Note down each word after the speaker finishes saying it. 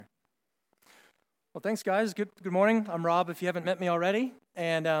Well, thanks, guys. Good morning. I'm Rob, if you haven't met me already.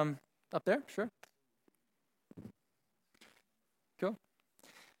 And up there, sure. Cool.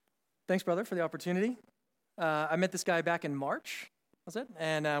 Thanks, brother, for the opportunity. I met this guy back in March, was it?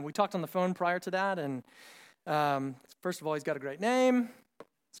 And we talked on the phone prior to that. And first of all, he's got a great name.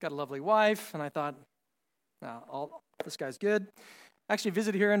 He's got a lovely wife. And I thought, this guy's good. Actually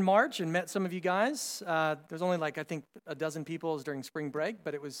visited here in March and met some of you guys. There's only I think a dozen people during spring break,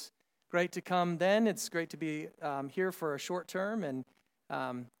 but it was great to come then. It's great to be here for a short term. And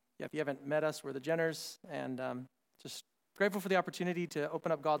if you haven't met us, we're the Jenners. And just grateful for the opportunity to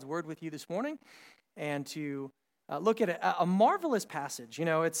open up God's Word with you this morning and to look at a marvelous passage. You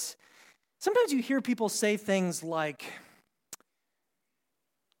know, it's sometimes you hear people say things like,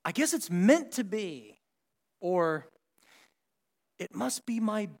 I guess it's meant to be, or it must be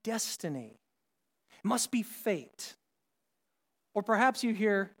my destiny. It must be fate. Or perhaps you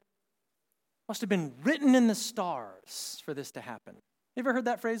hear, must have been written in the stars for this to happen. You ever heard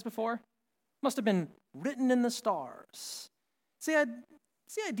that phrase before? Must have been written in the stars. It's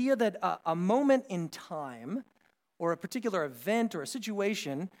the idea that a moment in time or a particular event or a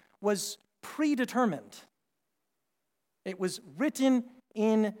situation was predetermined. It was written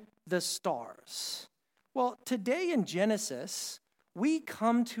in the stars. Well, today in Genesis, we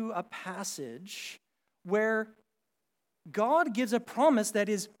come to a passage where God gives a promise that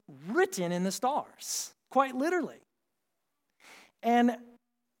is written in the stars, quite literally. And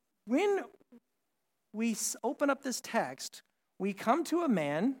when we open up this text, we come to a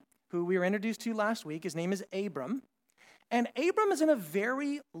man who we were introduced to last week. His name is Abram. And Abram is in a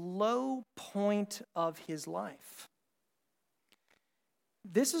very low point of his life.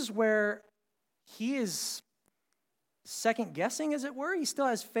 This is where he is second guessing, as it were. He still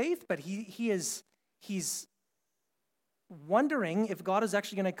has faith, but he's wondering if God is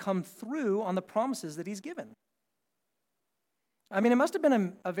actually going to come through on the promises that he's given. I mean, it must have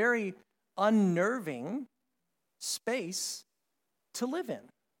been a very unnerving space to live in.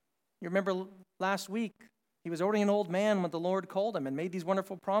 You remember last week, he was already an old man when the Lord called him and made these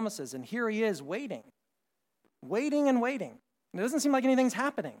wonderful promises, and here he is waiting and waiting. And it doesn't seem like anything's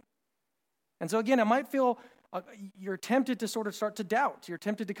happening. And so again, it might feel you're tempted to sort of start to doubt. You're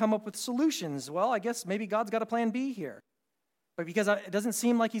tempted to come up with solutions. Well, I guess maybe God's got a plan B here. But because it doesn't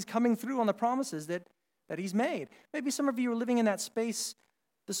seem like he's coming through on the promises that he's made. Maybe some of you are living in that space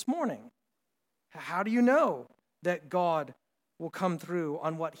this morning. How do you know that God will come through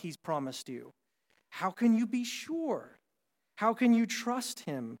on what he's promised you? How can you be sure? How can you trust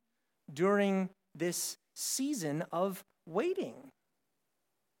him during this season of waiting?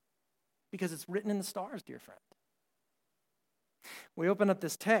 Because it's written in the stars, dear friend. We open up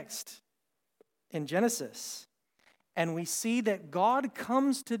this text in Genesis, and we see that God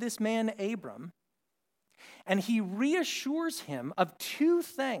comes to this man, Abram, and he reassures him of two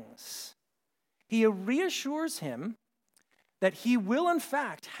things. He reassures him that he will, in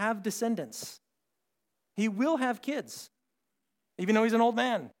fact, have descendants. He will have kids, even though he's an old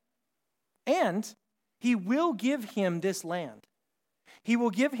man. And he will give him this land. He will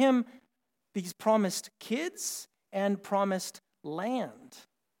give him these promised kids and promised land.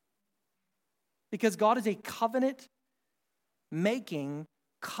 Because God is a covenant-making,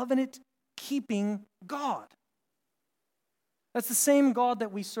 covenant-keeping God. That's the same God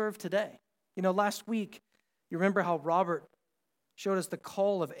that we serve today. You know, last week, you remember how Robert showed us the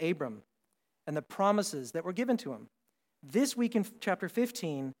call of Abram and the promises that were given to him. This week in chapter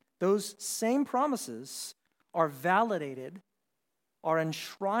 15, those same promises are validated, are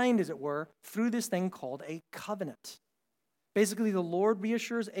enshrined, as it were, through this thing called a covenant. Basically, the Lord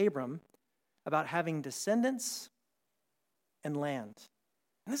reassures Abram about having descendants and land.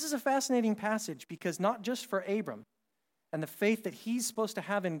 And this is a fascinating passage because not just for Abram and the faith that he's supposed to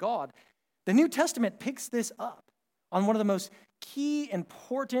have in God, the New Testament picks this up on one of the most key,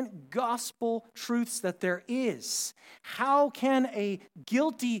 important gospel truths that there is. How can a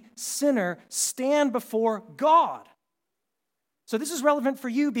guilty sinner stand before God? So this is relevant for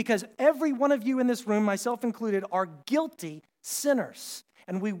you because every one of you in this room, myself included, are guilty sinners.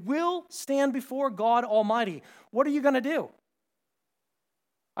 And we will stand before God Almighty. What are you going to do?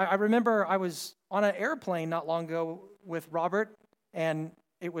 I remember I was on an airplane not long ago with Robert, and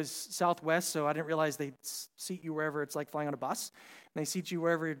it was Southwest, so I didn't realize they'd seat you wherever it's like flying on a bus. And they seat you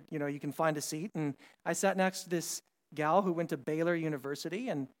wherever, you can find a seat. And I sat next to this gal who went to Baylor University,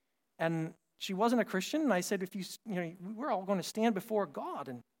 and she wasn't a Christian. And I said, we're all going to stand before God,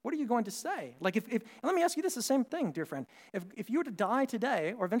 and what are you going to say? Like, if let me ask you this, the same thing, dear friend. If you were to die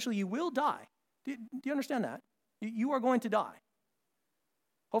today, or eventually you will die, do you understand that? You are going to die.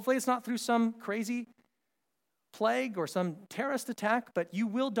 Hopefully it's not through some crazy plague or some terrorist attack, but you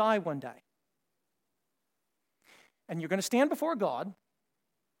will die one day. And you're going to stand before God.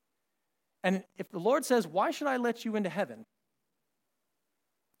 And if the Lord says, why should I let you into heaven?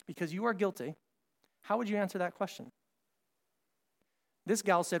 Because you are guilty. How would you answer that question? This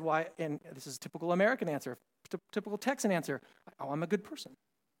gal said, why, and this is a typical American answer, typical Texan answer, oh, I'm a good person.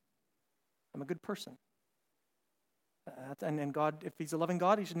 I'm a good person. And God, if he's a loving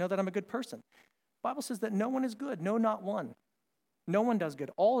God, he should know that I'm a good person. The Bible says that no one is good, no, not one. No one does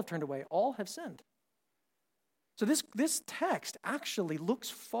good. All have turned away. All have sinned. So this text actually looks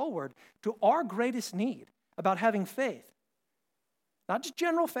forward to our greatest need about having faith. Not just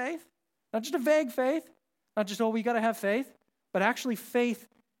general faith, not just a vague faith, not just, oh, we got to have faith, but actually faith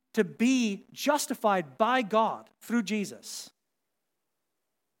to be justified by God through Jesus.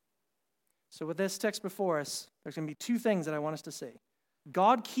 So with this text before us, there's going to be two things that I want us to see.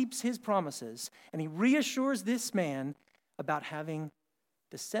 God keeps his promises, and he reassures this man about having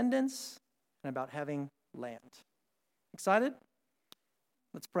descendants and about having land. Excited?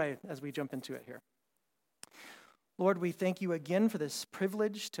 Let's pray as we jump into it here. Lord, we thank you again for this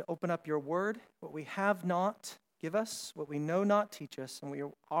privilege to open up your word. What we have not, give us. What we know not, teach us. And we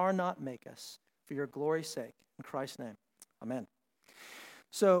are not, make us. For your glory's sake. In Christ's name, amen.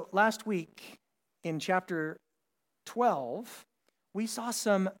 So last week in chapter 12, we saw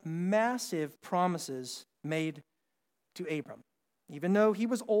some massive promises made to Abram. Even though he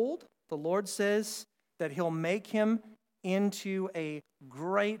was old, the Lord says that he'll make him into a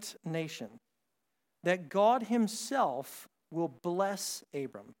great nation, that God himself will bless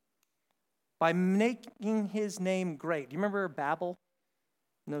Abram by making his name great. Do you remember Babel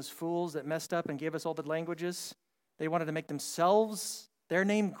and those fools that messed up and gave us all the languages? They wanted to make themselves, their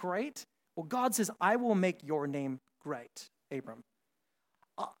name great. Well, God says, I will make your name great, Abram.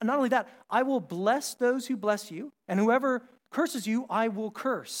 Not only that, I will bless those who bless you, and whoever curses you, I will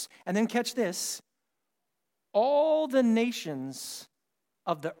curse. And then catch this, all the nations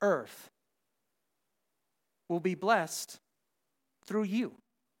of the earth will be blessed through you.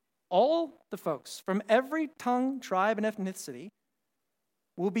 All the folks from every tongue, tribe, and ethnicity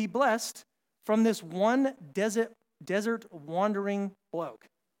will be blessed from this one desert wandering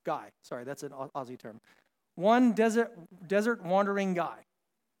guy. Sorry, that's an Aussie term. One desert wandering guy.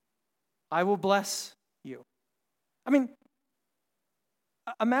 I will bless you. I mean,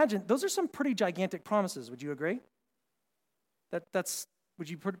 imagine, those are some pretty gigantic promises. Would you agree? Would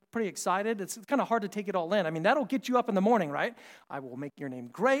you be pretty excited? It's kind of hard to take it all in. I mean, that'll get you up in the morning, right? I will make your name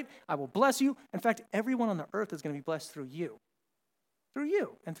great. I will bless you. In fact, everyone on the earth is going to be blessed through you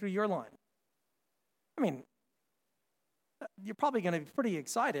and through your line. I mean, you're probably going to be pretty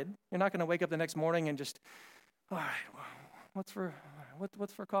excited. You're not going to wake up the next morning and just, all right, what's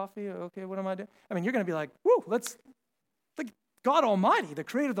for coffee? Okay, what am I doing? I mean, you're going to be like, whoo, God Almighty, the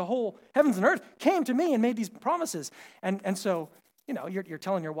creator of the whole heavens and earth, came to me and made these promises. And so, you know, you're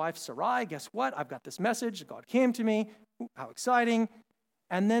telling your wife, Sarai, guess what? I've got this message. God came to me. Ooh, how exciting.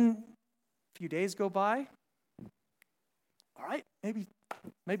 And then a few days go by. All right, maybe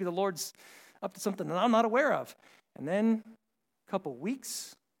the Lord's up to something that I'm not aware of. And then a couple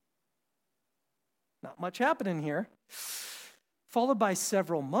weeks, not much happening here, followed by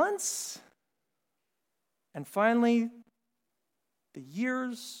several months. And finally, the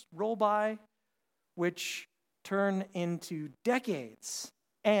years roll by, which turn into decades,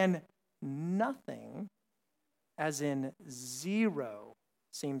 and nothing, as in zero,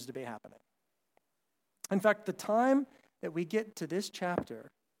 seems to be happening. In fact, the time that we get to this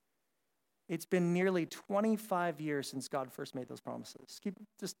chapter, it's been nearly 25 years since God first made those promises.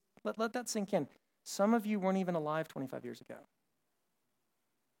 Let that sink in. Some of you weren't even alive 25 years ago.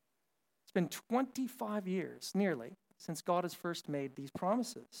 It's been 25 years, nearly, since God has first made these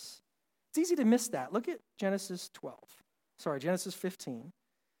promises. It's easy to miss that. Look at Genesis 15.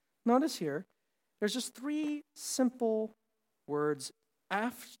 Notice here, there's just three simple words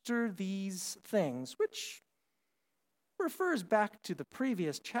after these things, which refers back to the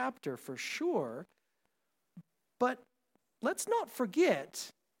previous chapter for sure. But let's not forget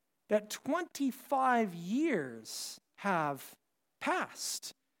that 25 years have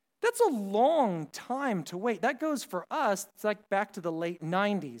passed. That's a long time to wait. That goes for us, it's like back to the late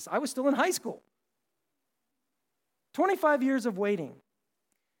 90s. I was still in high school. 25 years of waiting.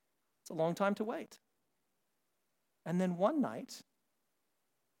 It's a long time to wait. And then one night,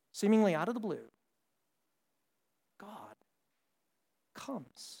 seemingly out of the blue, God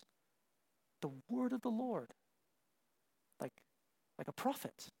comes. The word of the Lord, like a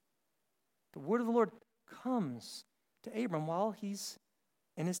prophet. The word of the Lord comes to Abram while he's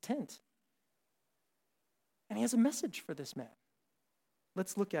in his tent. And he has a message for this man.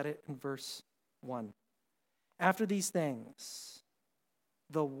 Let's look at it in verse 1. After these things,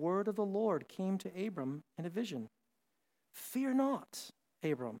 the word of the Lord came to Abram in a vision. Fear not,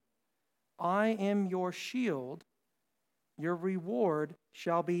 Abram. I am your shield. Your reward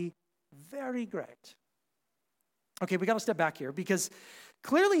shall be very great. Okay, we got to step back here because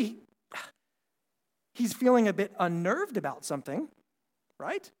clearly he's feeling a bit unnerved about something,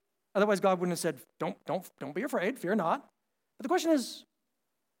 right? Otherwise, God wouldn't have said, don't be afraid, fear not. But the question is,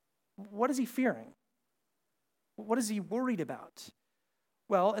 what is he fearing? What is he worried about?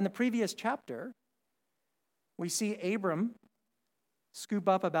 Well, in the previous chapter, we see Abram scoop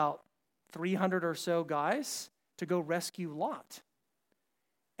up about 300 or so guys to go rescue Lot.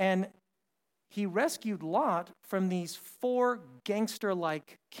 And he rescued Lot from these 4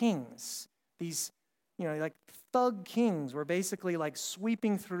 gangster-like kings. These, like thug kings were basically like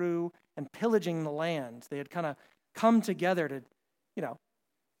sweeping through and pillaging the land. They had kind of come together to,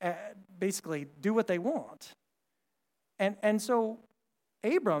 basically do what they want. And so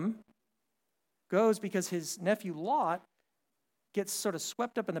Abram goes because his nephew Lot gets sort of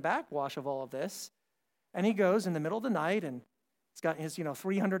swept up in the backwash of all of this. And he goes in the middle of the night and he's got his,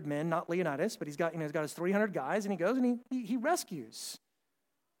 300 men, not Leonidas, but he's got his 300 guys, and he goes and he rescues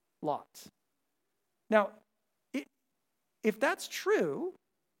Lot. Now, if that's true,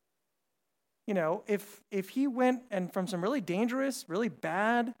 if he went and from some really dangerous, really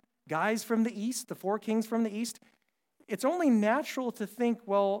bad guys from the east, the 4 kings from the east, it's only natural to think,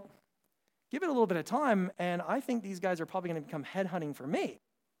 well, give it a little bit of time, and I think these guys are probably going to become headhunting for me.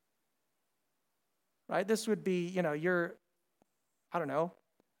 Right? This would be,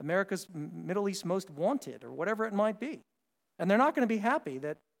 America's Middle East most wanted, or whatever it might be. And they're not going to be happy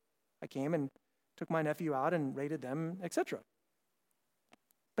that I came and took my nephew out and raided them, etc.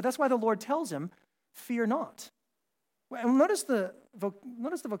 But that's why the Lord tells him, fear not. And notice the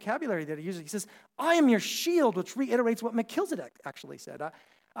vocabulary that he uses. He says, I am your shield, which reiterates what Melchizedek actually said.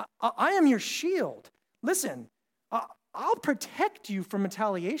 I am your shield. Listen, I'll protect you from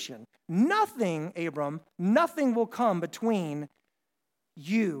retaliation. Nothing, Abram, nothing will come between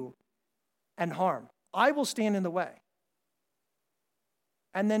you and harm. I will stand in the way.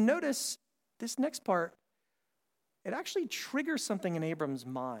 And then notice this next part, it actually triggers something in Abram's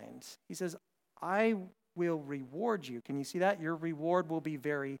mind. He says, I will reward you. Can you see that? Your reward will be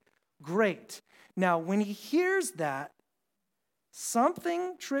very great. Now, when he hears that,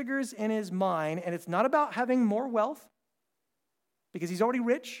 something triggers in his mind, and it's not about having more wealth, because he's already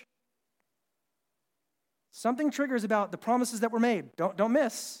rich. Something triggers about the promises that were made. Don't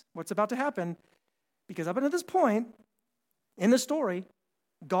miss what's about to happen, because up until this point in the story,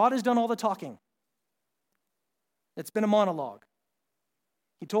 God has done all the talking. It's been a monologue.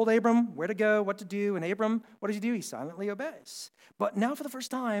 He told Abram where to go, what to do, and Abram, what does he do? He silently obeys. But now for the first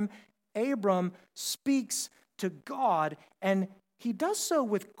time, Abram speaks to God, and he does so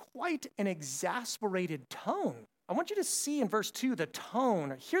with quite an exasperated tone. I want you to see in verse 2 the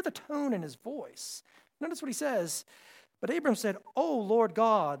tone, or hear the tone in his voice. Notice what he says. But Abram said, O Lord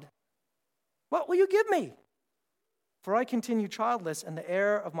God, what will you give me? For I continue childless, and the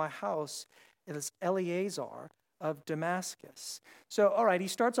heir of my house is Eleazar of Damascus. So, all right, he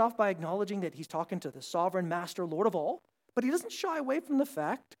starts off by acknowledging that he's talking to the sovereign master, Lord of all, but he doesn't shy away from the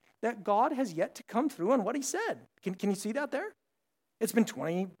fact that God has yet to come through on what he said. Can you see that there? It's been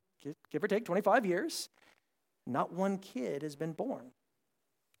 20, give or take, 25 years. Not one kid has been born.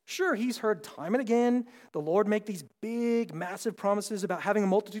 Sure, he's heard time and again the Lord make these big, massive promises about having a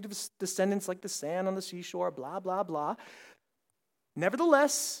multitude of descendants like the sand on the seashore, blah, blah, blah.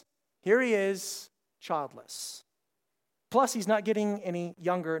 Nevertheless, here he is, childless. Plus, he's not getting any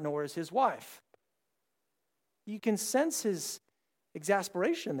younger, nor is his wife. You can sense his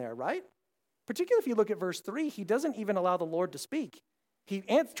exasperation there, right? Particularly if you look at verse 3, he doesn't even allow the Lord to speak. He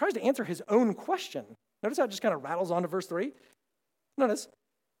tries to answer his own question. Notice how it just kind of rattles on to verse 3? Notice.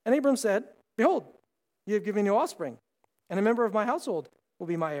 And Abram said, Behold, you have given me no offspring, and a member of my household will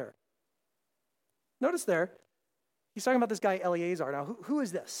be my heir. Notice there, he's talking about this guy Eleazar. Now, who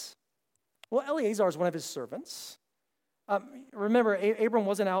is this? Well, Eleazar is one of his servants. Remember, Abram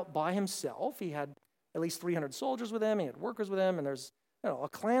wasn't out by himself. He had at least 300 soldiers with him. He had workers with him, and there's a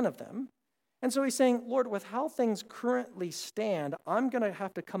clan of them. And so he's saying, Lord, with how things currently stand, I'm going to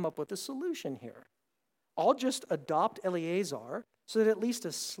have to come up with a solution here. I'll just adopt Eleazar so that at least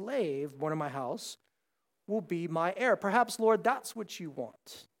a slave born in my house will be my heir. Perhaps, Lord, that's what you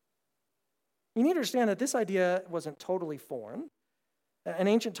want. You need to understand that this idea wasn't totally foreign. In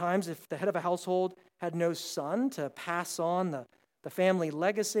ancient times, if the head of a household had no son to pass on the the family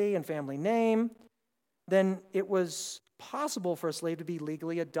legacy and family name, then it was possible for a slave to be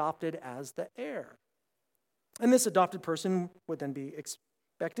legally adopted as the heir. And this adopted person would then be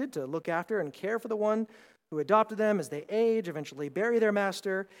expected to look after and care for the one who adopted them as they age, eventually bury their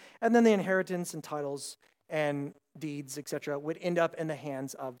master, and then the inheritance and titles and deeds, etc., would end up in the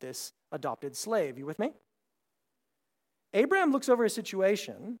hands of this adopted slave. You with me? Abraham looks over his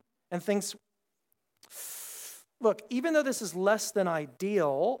situation and thinks, look, even though this is less than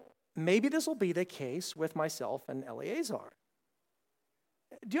ideal, maybe this will be the case with myself and Eleazar.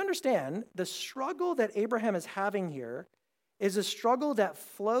 Do you understand? The struggle that Abraham is having here is a struggle that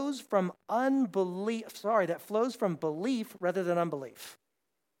flows from belief rather than unbelief.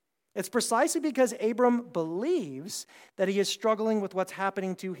 It's precisely because Abram believes that he is struggling with what's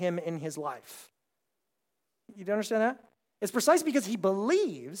happening to him in his life. You understand that? It's precisely because he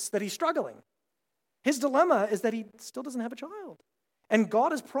believes that he's struggling. His dilemma is that he still doesn't have a child. And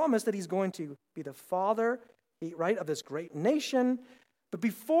God has promised that he's going to be the father, right, of this great nation. But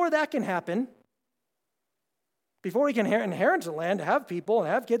before that can happen, before he can inherit the land, have people and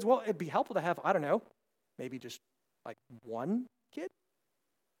have kids, well, it'd be helpful to have, I don't know, maybe just like one kid,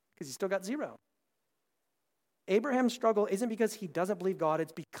 because he's still got 0. Abraham's struggle isn't because he doesn't believe God,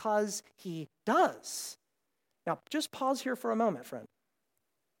 it's because he does. Now, just pause here for a moment, friend.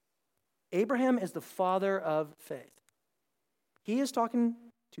 Abraham is the father of faith. He is talking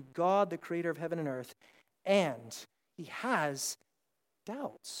to God, the creator of heaven and earth, and he has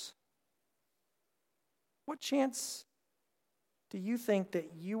doubts. What chance do you think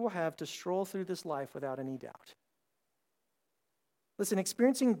that you will have to stroll through this life without any doubt? Listen,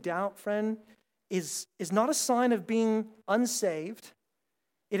 experiencing doubt, friend, is not a sign of being unsaved.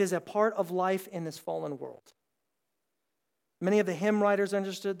 It is a part of life in this fallen world. Many of the hymn writers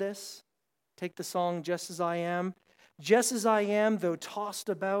understood this. Take the song, Just As I Am. Just as I am, though tossed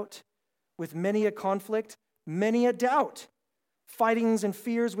about with many a conflict, many a doubt, fightings and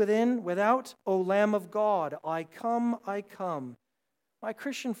fears within, without, O Lamb of God, I come, I come. My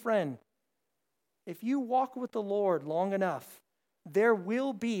Christian friend, if you walk with the Lord long enough, there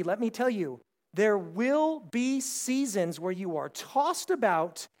will be, let me tell you, there will be seasons where you are tossed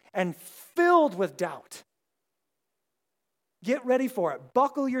about and filled with doubt. Get ready for it.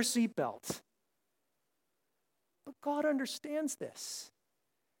 Buckle your seatbelt. But God understands this.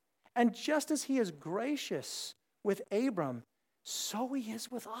 And just as he is gracious with Abram, so he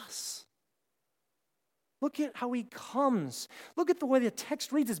is with us. Look at how he comes. Look at the way the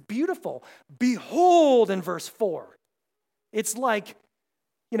text reads. It's beautiful. Behold in verse 4. It's like,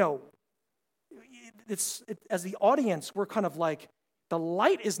 as the audience, we're kind of like, the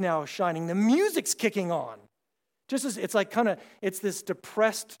light is now shining. The music's kicking on. Just as it's this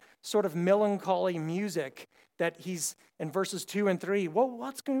depressed sort of melancholy music that he's in verses 2 and 3. Well,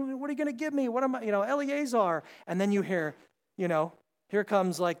 what are you going to give me? What am I, Eleazar? And then you hear, here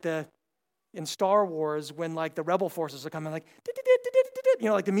comes like in Star Wars when like the rebel forces are coming like,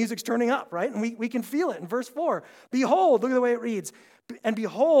 like the music's turning up, right? And we can feel it in verse 4. Behold, look at the way it reads. And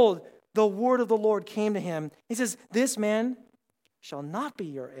behold, the word of the Lord came to him. He says, this man shall not be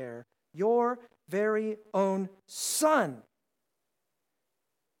your heir, your very own son.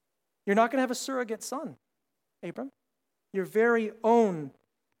 You're not going to have a surrogate son, Abram. Your very own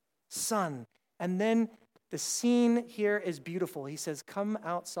son. And then the scene here is beautiful. He says, come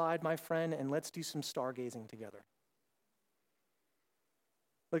outside, my friend, and let's do some stargazing together.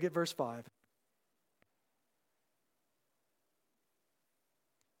 Look at verse 5.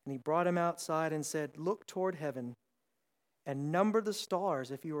 And he brought him outside and said, look toward heaven and number the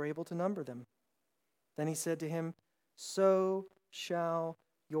stars if you are able to number them. Then he said to him, so shall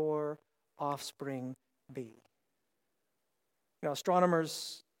your offspring be.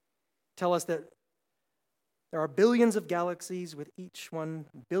 Astronomers tell us that there are billions of galaxies with each one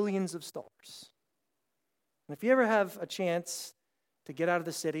billions of stars. And if you ever have a chance to get out of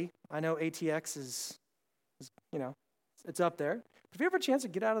the city, I know ATX is it's up there. But if you ever have a chance to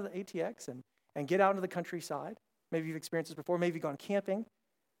get out of the ATX and get out into the countryside, maybe you've experienced this before, maybe you've gone camping,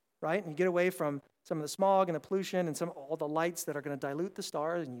 right? And you get away from some of the smog and the pollution and all the lights that are going to dilute the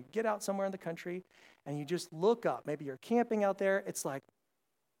stars, and you get out somewhere in the country and you just look up. Maybe you're camping out there. It's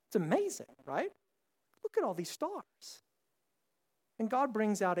amazing, right? Look at all these stars. And God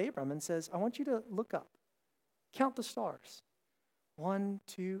brings out Abram and says, I want you to look up. Count the stars. 1,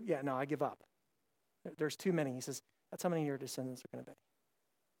 2, I give up. There's too many. He says, that's how many of your descendants are going to be.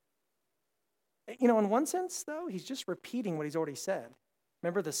 In one sense, though, he's just repeating what he's already said.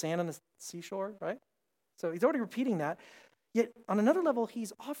 Remember the sand on the seashore, right? So he's already repeating that. Yet, on another level,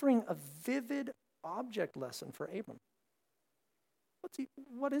 he's offering a vivid object lesson for Abram.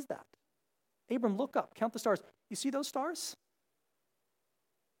 What is that? Abram, look up, count the stars. You see those stars?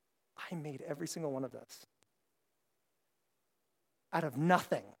 I made every single one of those. Out of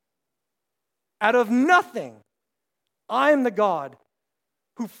nothing. Out of nothing. I'm the God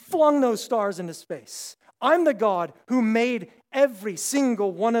who flung those stars into space. I'm the God who made every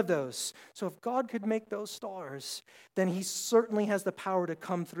single one of those. So if God could make those stars, then he certainly has the power to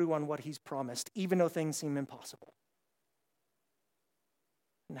come through on what he's promised, even though things seem impossible.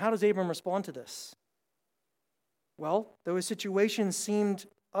 And how does Abram respond to this? Well, though his situation seemed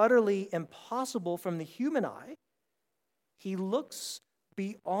utterly impossible from the human eye, he looks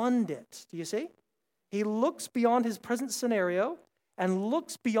beyond it. Do you see? He looks beyond his present scenario and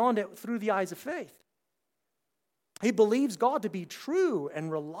looks beyond it through the eyes of faith. He believes God to be true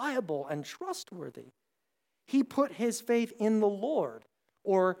and reliable and trustworthy. He put his faith in the Lord,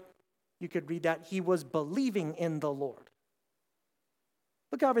 or you could read that he was believing in the Lord.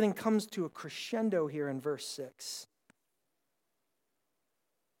 Look how everything comes to a crescendo here in verse 6.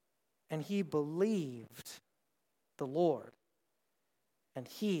 And he believed the Lord, and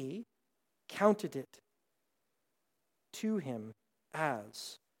he counted it to him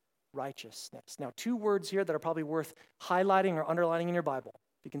as righteousness. Now, two words here that are probably worth highlighting or underlining in your Bible.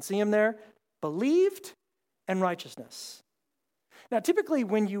 You can see them there. Believed and righteousness. Now, typically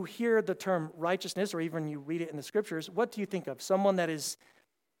when you hear the term righteousness, or even you read it in the scriptures, what do you think of? Someone that is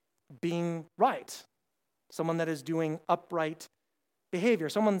being right. Someone that is doing upright behavior.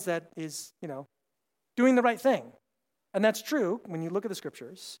 Someone that is, doing the right thing. And that's true when you look at the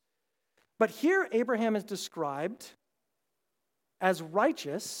scriptures. But here Abraham is described as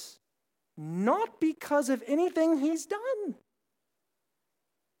righteous, not because of anything he's done.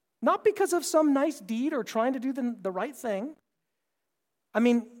 Not because of some nice deed or trying to do the right thing. I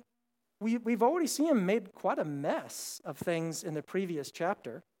mean, we've already seen him made quite a mess of things in the previous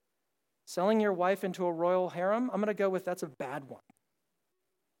chapter. Selling your wife into a royal harem, I'm going to go with that's a bad one.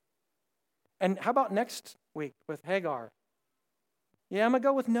 And how about next week with Hagar? Yeah, I'm going to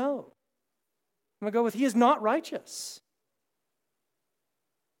go with no. I'm going to go with he is not righteous.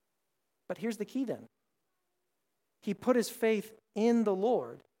 But here's the key then. He put his faith in the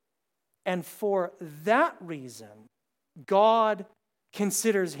Lord, and for that reason, God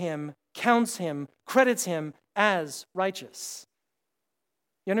considers him, counts him, credits him as righteous.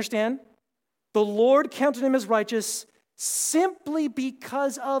 You understand? The Lord counted him as righteous simply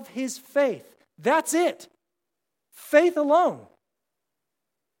because of his faith. That's it. Faith alone.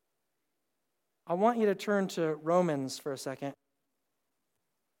 I want you to turn to Romans for a second.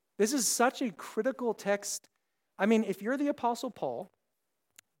 This is such a critical text. I mean, if you're the Apostle Paul,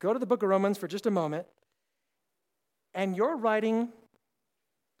 go to the book of Romans for just a moment, and you're writing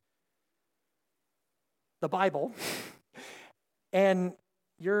the Bible, and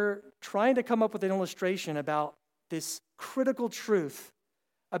you're trying to come up with an illustration about this critical truth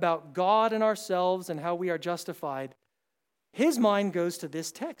about God and ourselves and how we are justified, his mind goes to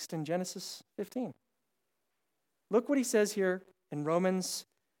this text in Genesis 15. Look what he says here in Romans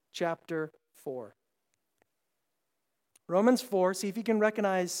chapter 4. Romans 4, see if you can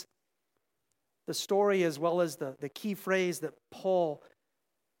recognize the story as well as the key phrase that Paul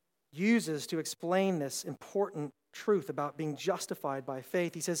uses to explain this important truth about being justified by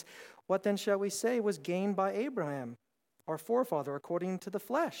faith. He says, "What then shall we say was gained by Abraham, our forefather, according to the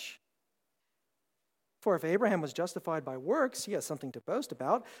flesh? For if Abraham was justified by works, he has something to boast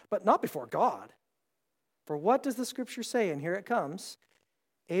about, but not before God. For what does the scripture say?" And here it comes.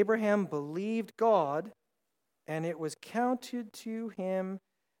 "Abraham believed God, and it was counted to him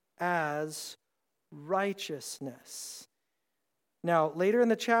as righteousness." Now, later in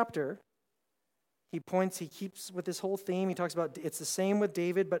the chapter, he keeps with this whole theme. He talks about it's the same with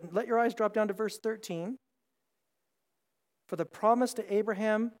David, but let your eyes drop down to verse 13. "For the promise to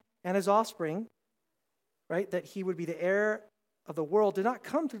Abraham and his offspring," right, that he would be the heir of the world, "did not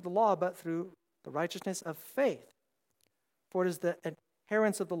come through the law, but through the righteousness of faith. For it is the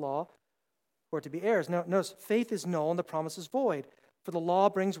adherents of the law who are to be heirs." Now, notice, faith is null and the promise is void. "For the law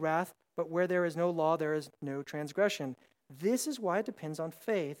brings wrath, but where there is no law, there is no transgression. This is why it depends on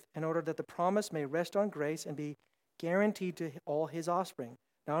faith, in order that the promise may rest on grace and be guaranteed to all his offspring,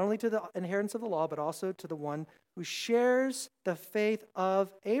 not only to the inheritance of the law, but also to the one who shares the faith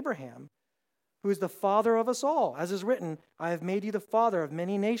of Abraham, who is the father of us all. As is written, I have made you the father of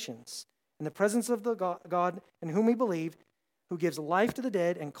many nations, in the presence of the God in whom we believe, who gives life to the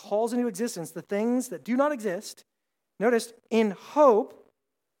dead and calls into existence the things that do not exist." Notice, in hope,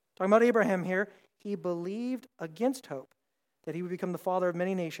 talking about Abraham here, he believed against hope that he would become the father of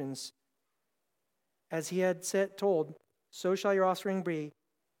many nations, as he had told, so shall your offspring be.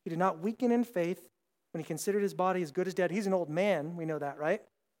 He did not weaken in faith when he considered his body as good as dead. He's an old man. We know that, right?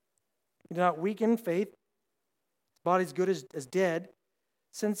 He did not weaken in faith. His body's good as dead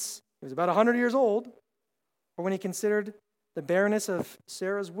since he was about 100 years old. Or when he considered the barrenness of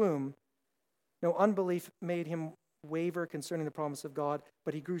Sarah's womb, no unbelief made him waver concerning the promise of God,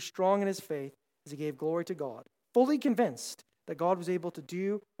 but he grew strong in his faith as he gave glory to God, fully convinced that God was able to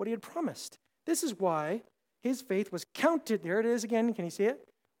do what he had promised. This is why his faith was counted, there it is again, can you see it?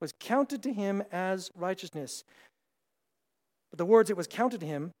 Was counted to him as righteousness. But the words "it was counted to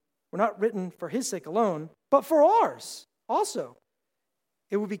him" were not written for his sake alone, but for ours also.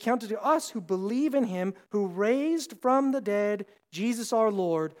 It will be counted to us who believe in him who raised from the dead Jesus our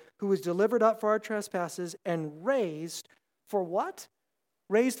Lord, who was delivered up for our trespasses and raised for what?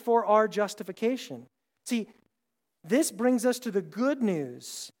 Raised for our justification. See, this brings us to the good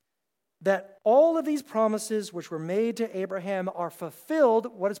news that all of these promises which were made to Abraham are fulfilled,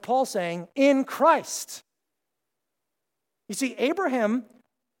 what is Paul saying, in Christ. You see, Abraham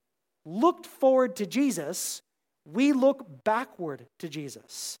looked forward to Jesus. We look backward to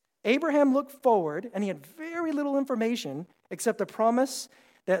Jesus. Abraham looked forward, and he had very little information except the promise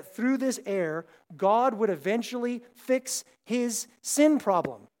that through this heir, God would eventually fix his sin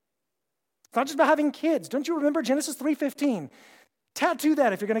problem. It's not just about having kids. Don't you remember Genesis 3:15? Tattoo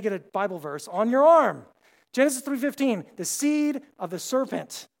that if you're going to get a Bible verse on your arm. Genesis 3:15, the seed of the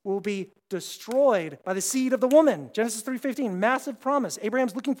serpent will be destroyed by the seed of the woman. Genesis 3:15, massive promise.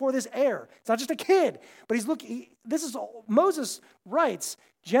 Abraham's looking for this heir. It's not just a kid, but this is all, Moses writes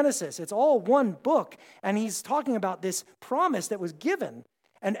Genesis. It's all one book, and he's talking about this promise that was given.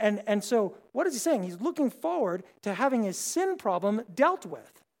 And so what is he saying? He's looking forward to having his sin problem dealt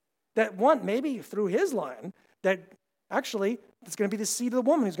with. That one, maybe through his line, that actually it's going to be the seed of the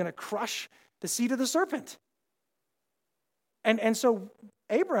woman who's going to crush the seed of the serpent. And so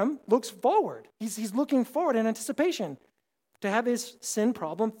Abram looks forward. He's looking forward in anticipation to have his sin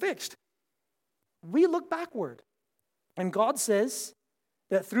problem fixed. We look backward. And God says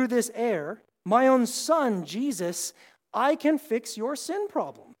that through this heir, my own son, Jesus, I can fix your sin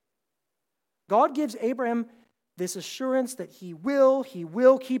problem. God gives Abraham this assurance that he will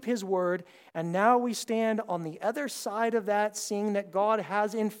keep his word. And now we stand on the other side of that, seeing that God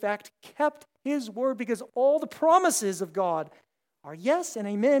has in fact kept his word, because all the promises of God are yes and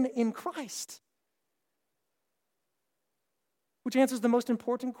amen in Christ. Which answers the most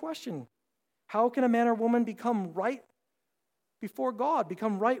important question. How can a man or woman become right before God,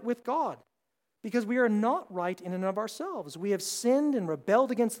 become right with God? Because we are not right in and of ourselves. We have sinned and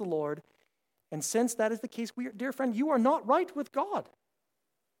rebelled against the Lord. And since that is the case, dear friend, you are not right with God.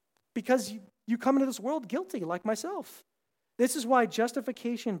 Because you come into this world guilty, like myself. This is why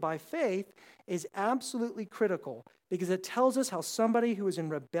justification by faith is absolutely critical, because it tells us how somebody who is in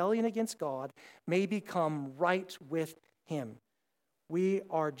rebellion against God may become right with him. We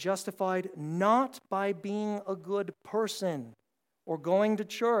are justified not by being a good person or going to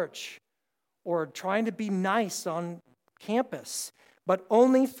church or trying to be nice on campus, but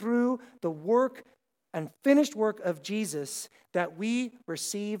only through the work and finished work of Jesus that we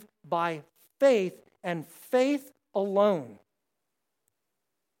receive by faith and faith alone.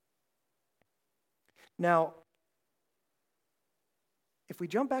 Now, if we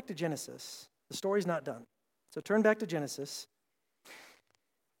jump back to Genesis, the story's not done. So turn back to Genesis.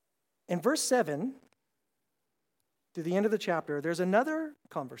 In verse 7, to the end of the chapter, there's another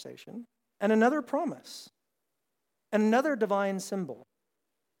conversation and another promise and another divine symbol.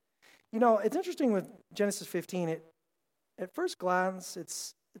 You know, it's interesting with Genesis 15. At first glance,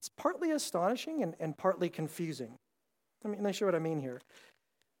 it's partly astonishing and partly confusing. Let me show what I mean here.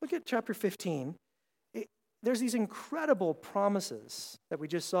 Look at chapter 15. There's these incredible promises that we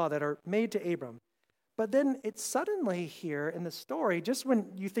just saw that are made to Abram. But then it's suddenly here in the story, just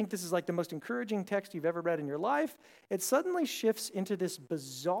when you think this is like the most encouraging text you've ever read in your life, it suddenly shifts into this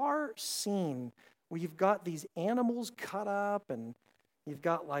bizarre scene where you've got these animals cut up and you've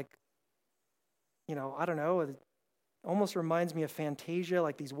got like, I don't know, it almost reminds me of Fantasia,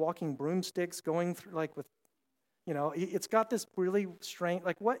 like these walking broomsticks going through, like with, it's got this really strange,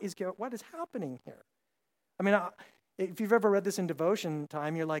 like what is happening here? I mean, if you've ever read this in devotion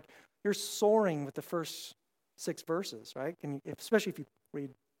time, you're soaring with the first 6 verses, right? Especially if you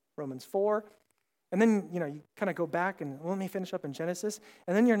read Romans 4. And then, you kind of go back and let me finish up in Genesis.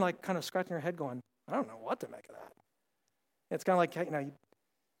 And then you're like kind of scratching your head going, I don't know what to make of that. It's kind of like,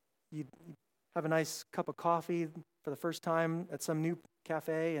 you have a nice cup of coffee for the first time at some new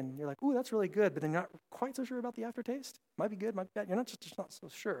cafe, and you're like, ooh, that's really good, but then you're not quite so sure about the aftertaste. Might be good, might be bad. You're just not so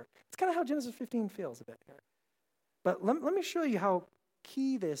sure. It's kind of how Genesis 15 feels a bit here. But let me show you how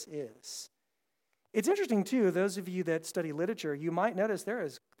key this is. It's interesting, too, those of you that study literature, you might notice there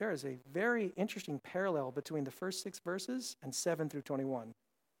is a very interesting parallel between the first 6 verses and 7 through 21.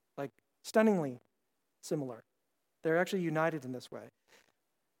 Like, stunningly similar. They're actually united in this way.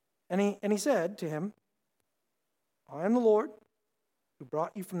 And he said to him, I am the Lord who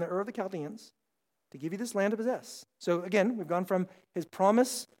brought you from the Ur of the Chaldeans to give you this land to possess. So again, we've gone from his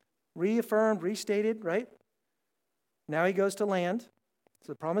promise, reaffirmed, restated, right? Now he goes to land.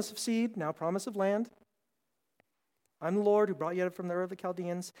 So the promise of seed, now promise of land. I'm the Lord who brought you out from the Ur of the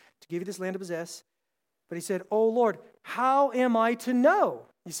Chaldeans to give you this land to possess. But he said, oh Lord, how am I to know?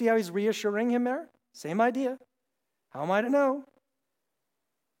 You see how he's reassuring him there? Same idea. How am I to know?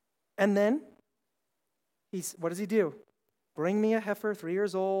 And then, what does he do? Bring me a heifer 3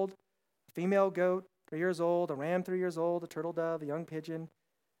 years old, a female goat 3 years old, a ram 3 years old, a turtle dove, a young pigeon.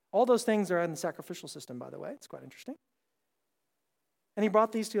 All those things are in the sacrificial system, by the way. It's quite interesting. And he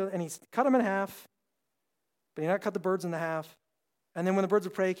brought these two, and he cut them in half, but he did not cut the birds in the half. And then when the birds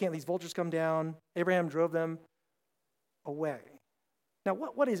of prey came, these vultures come down. Abraham drove them away. Now,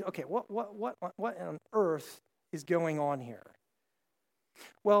 what on earth is going on here?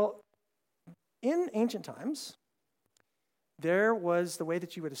 Well, in ancient times, there was the way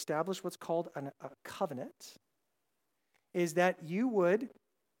that you would establish what's called a covenant, is that you would,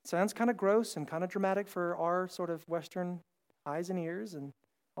 sounds kind of gross and kind of dramatic for our sort of Western eyes and ears and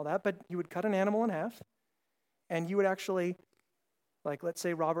all that, but you would cut an animal in half, and you would actually, like let's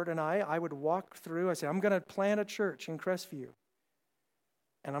say Robert and I would walk through, I say, I'm going to plant a church in Crestview.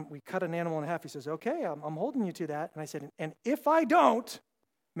 And we cut an animal in half. He says, okay, I'm holding you to that. And I said, and if I don't,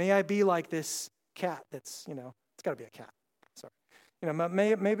 may I be like this cat that's, it's got to be a cat. Sorry.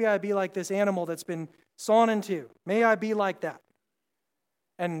 Maybe I be like this animal that's been sawn in two. May I be like that.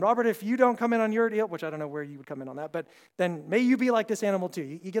 And Robert, if you don't come in on your deal, which I don't know where you would come in on that, but then may you be like this animal too.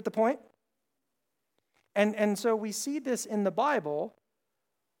 You get the point? And so we see this in the Bible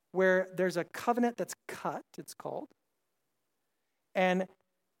where there's a covenant that's cut, it's called. And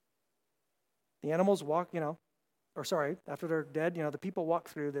the animals walk, after they're dead, the people walk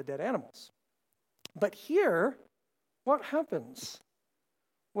through the dead animals. But here, what happens?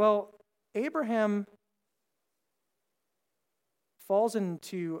 Well, Abraham falls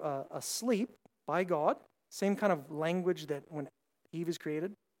into a sleep by God, same kind of language that when Eve is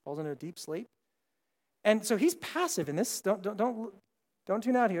created, falls into a deep sleep. And so he's passive in this. Don't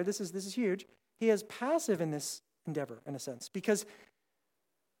tune out here. This is huge. He is passive in this endeavor, in a sense, because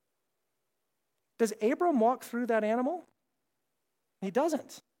does Abram walk through that animal? He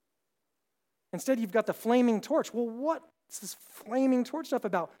doesn't. Instead, you've got the flaming torch. Well, what's this flaming torch stuff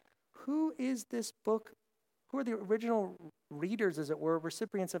about? Who is this book? Who are the original readers, as it were,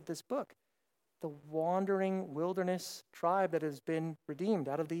 recipients of this book? The wandering wilderness tribe that has been redeemed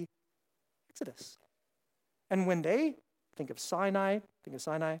out of the Exodus. And when they think of Sinai,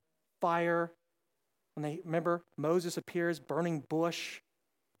 fire. When they remember Moses appears, burning bush.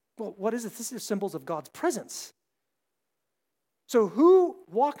 Well, what is it? This is symbols of God's presence. So who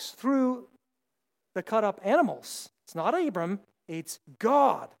walks through the cut up animals? It's not Abram, it's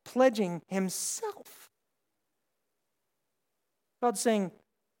God pledging himself. God's saying,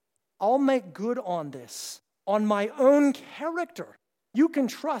 I'll make good on this, on my own character. You can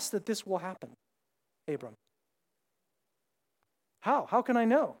trust that this will happen, Abram. How? How can I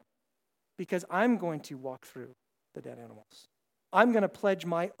know? Because I'm going to walk through the dead animals. I'm going to pledge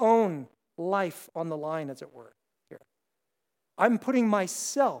my own life on the line, as it were, here. I'm putting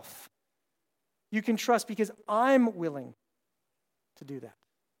myself. You can trust because I'm willing to do that.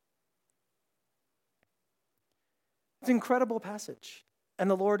 It's an incredible passage. And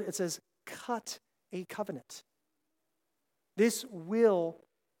the Lord, it says, cut a covenant. This will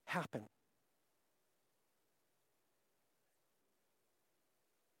happen.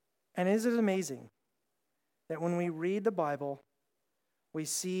 And isn't it amazing that when we read the Bible, we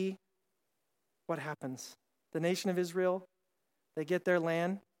see what happens? The nation of Israel, they get their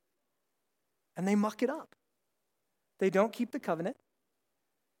land, and they muck it up. They don't keep the covenant.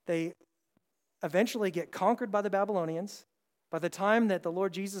 They eventually get conquered by the Babylonians. By the time that the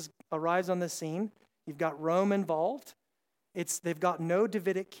Lord Jesus arrives on the scene, you've got Rome involved. They've got no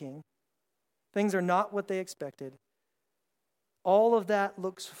Davidic king. Things are not what they expected. All of that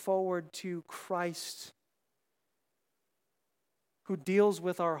looks forward to Christ, who deals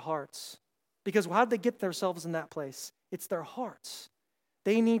with our hearts. Because how did they get themselves in that place? It's their hearts.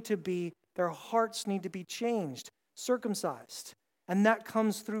 Their hearts need to be changed, circumcised. And that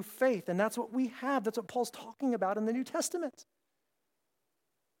comes through faith. And that's what we have. That's what Paul's talking about in the New Testament.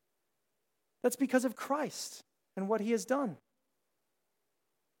 That's because of Christ. and what he has done.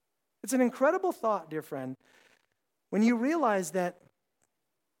 It's an incredible thought, dear friend, when you realize that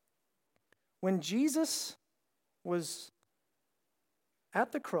when Jesus was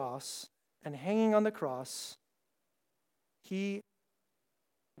at the cross and hanging on the cross, he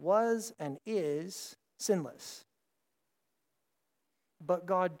was and is sinless. But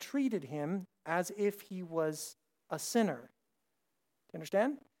God treated him as if he was a sinner. Do you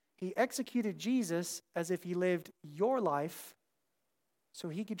understand? He executed Jesus as if he lived your life so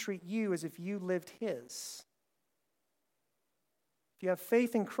he could treat you as if you lived his. If you have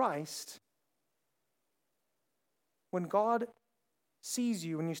faith in Christ, when God sees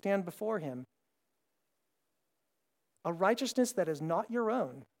you when you stand before him, a righteousness that is not your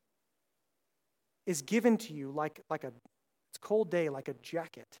own is given to you like it's cold day, like a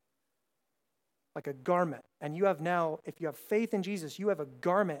jacket, like a garment. And you have now, if you have faith in Jesus, you have a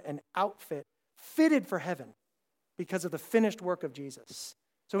garment, an outfit fitted for heaven because of the finished work of Jesus.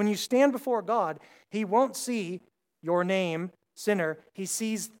 So when you stand before God, he won't see your name, sinner. He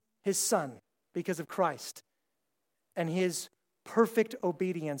sees his Son because of Christ and his perfect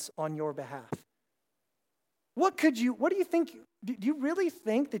obedience on your behalf. What do you think? Do you really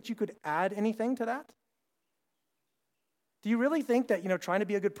think that you could add anything to that? Do you really think that, trying to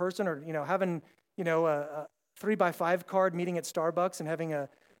be a good person or, having, a 3x5 card meeting at Starbucks and having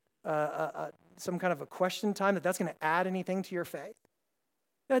some kind of a question time, that's going to add anything to your faith?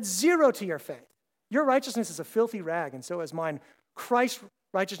 That's zero to your faith. Your righteousness is a filthy rag, and so is mine. Christ's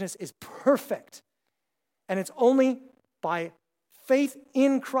righteousness is perfect. And it's only by faith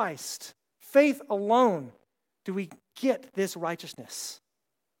in Christ, faith alone, do we get this righteousness.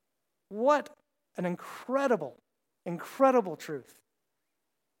 What an incredible, incredible truth.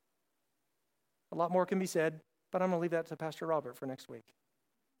 A lot more can be said, but I'm going to leave that to Pastor Robert for next week.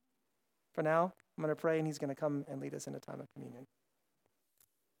 For now, I'm going to pray, and he's going to come and lead us in a time of communion.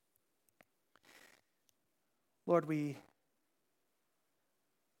 Lord, we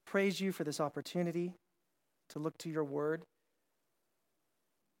praise you for this opportunity to look to your word.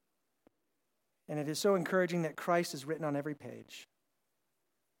 And it is so encouraging that Christ is written on every page.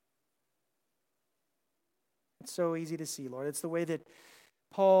 It's so easy to see, Lord. It's the way that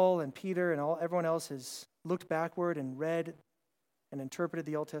Paul and Peter and everyone else has looked backward and read and interpreted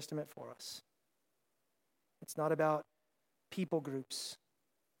the Old Testament for us. It's not about people groups.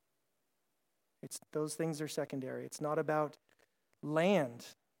 Those things are secondary. It's not about land.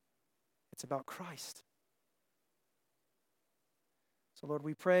 It's about Christ. So, Lord,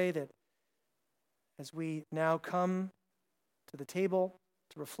 we pray that as we now come to the table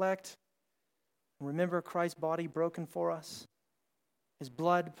to reflect and remember Christ's body broken for us, his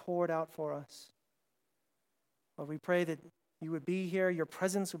blood poured out for us, Lord, we pray that you would be here, your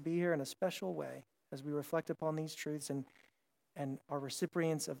presence would be here in a special way as we reflect upon these truths and are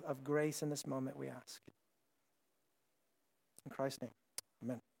recipients of grace in this moment, we ask. In Christ's name,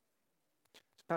 amen.